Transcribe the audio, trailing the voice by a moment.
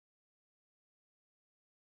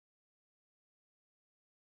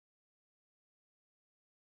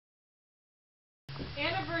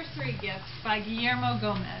Anniversary gift by Guillermo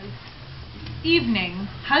Gómez. Evening.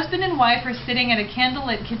 Husband and wife are sitting at a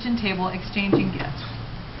candlelit kitchen table exchanging gifts.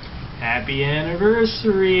 Happy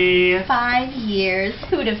anniversary. 5 years.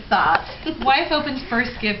 Who'd have thought? Wife opens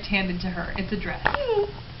first gift handed to her. It's a dress.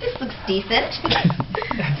 This looks decent.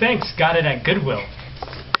 Thanks. Got it at Goodwill.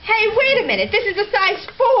 Hey, wait a minute. This is a size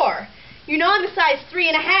 4. You know I'm a size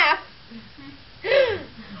 3.5.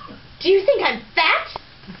 Do you think I'm fat?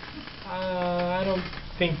 I don't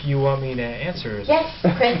think you want me to answer. Yes,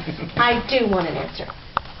 Chris. I do want an answer.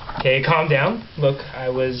 Okay, calm down. Look, I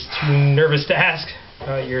was too nervous to ask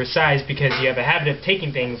your size because you have a habit of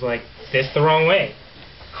taking things like this the wrong way.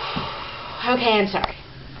 Okay, I'm sorry.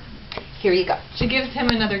 Here you go. She gives him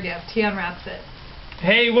another gift. He unwraps it.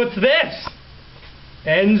 Hey, what's this?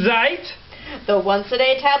 Enzyte? The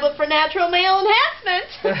once-a-day tablet for natural male enhancement.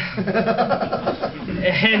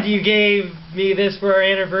 And you gave me this for our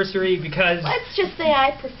anniversary because... Let's just say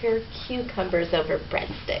I prefer cucumbers over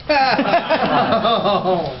breadsticks.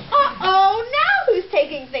 Uh-oh, now who's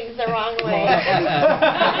taking things the wrong way?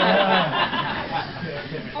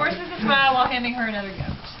 Forces a smile while handing her another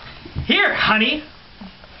gift. Here, honey.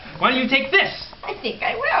 Why don't you take this? I think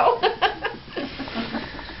I will.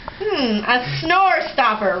 A snore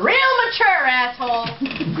stopper. Real mature, asshole.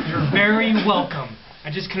 You're very welcome.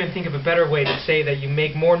 I just couldn't think of a better way to say that you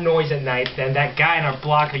make more noise at night than that guy in our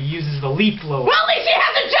block who uses the leaf blower. Well, at least he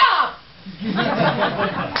has a job!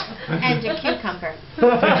 And a cucumber.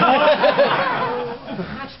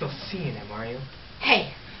 You're not still seeing him, are you?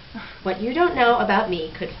 Hey, what you don't know about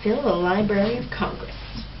me could fill the Library of Congress.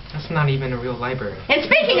 That's not even a real library. And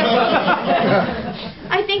speaking of books,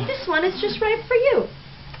 I think this one is just right for you.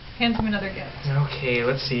 Hands him another gift. Okay,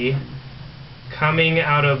 let's see. Coming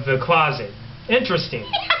out of the closet. Interesting.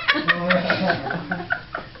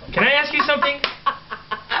 Can I ask you something?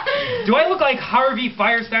 Do I look like Harvey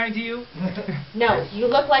Firestein to you? No, you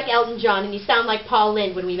look like Elton John and you sound like Paul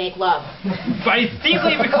Lynde when we make love. I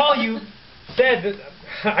distinctly recall you said that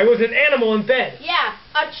I was an animal in bed. Yeah,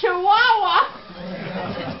 a chihuahua.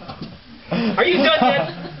 Are you done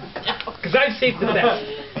yet? Because I've saved the best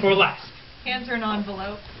for last. Hands her an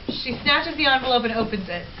envelope. She snatches the envelope and opens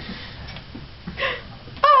it.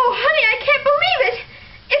 Oh, honey, I can't believe it.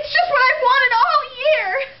 It's just what I've wanted all year.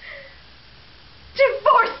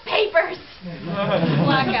 Divorce papers.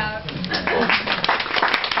 Blackout.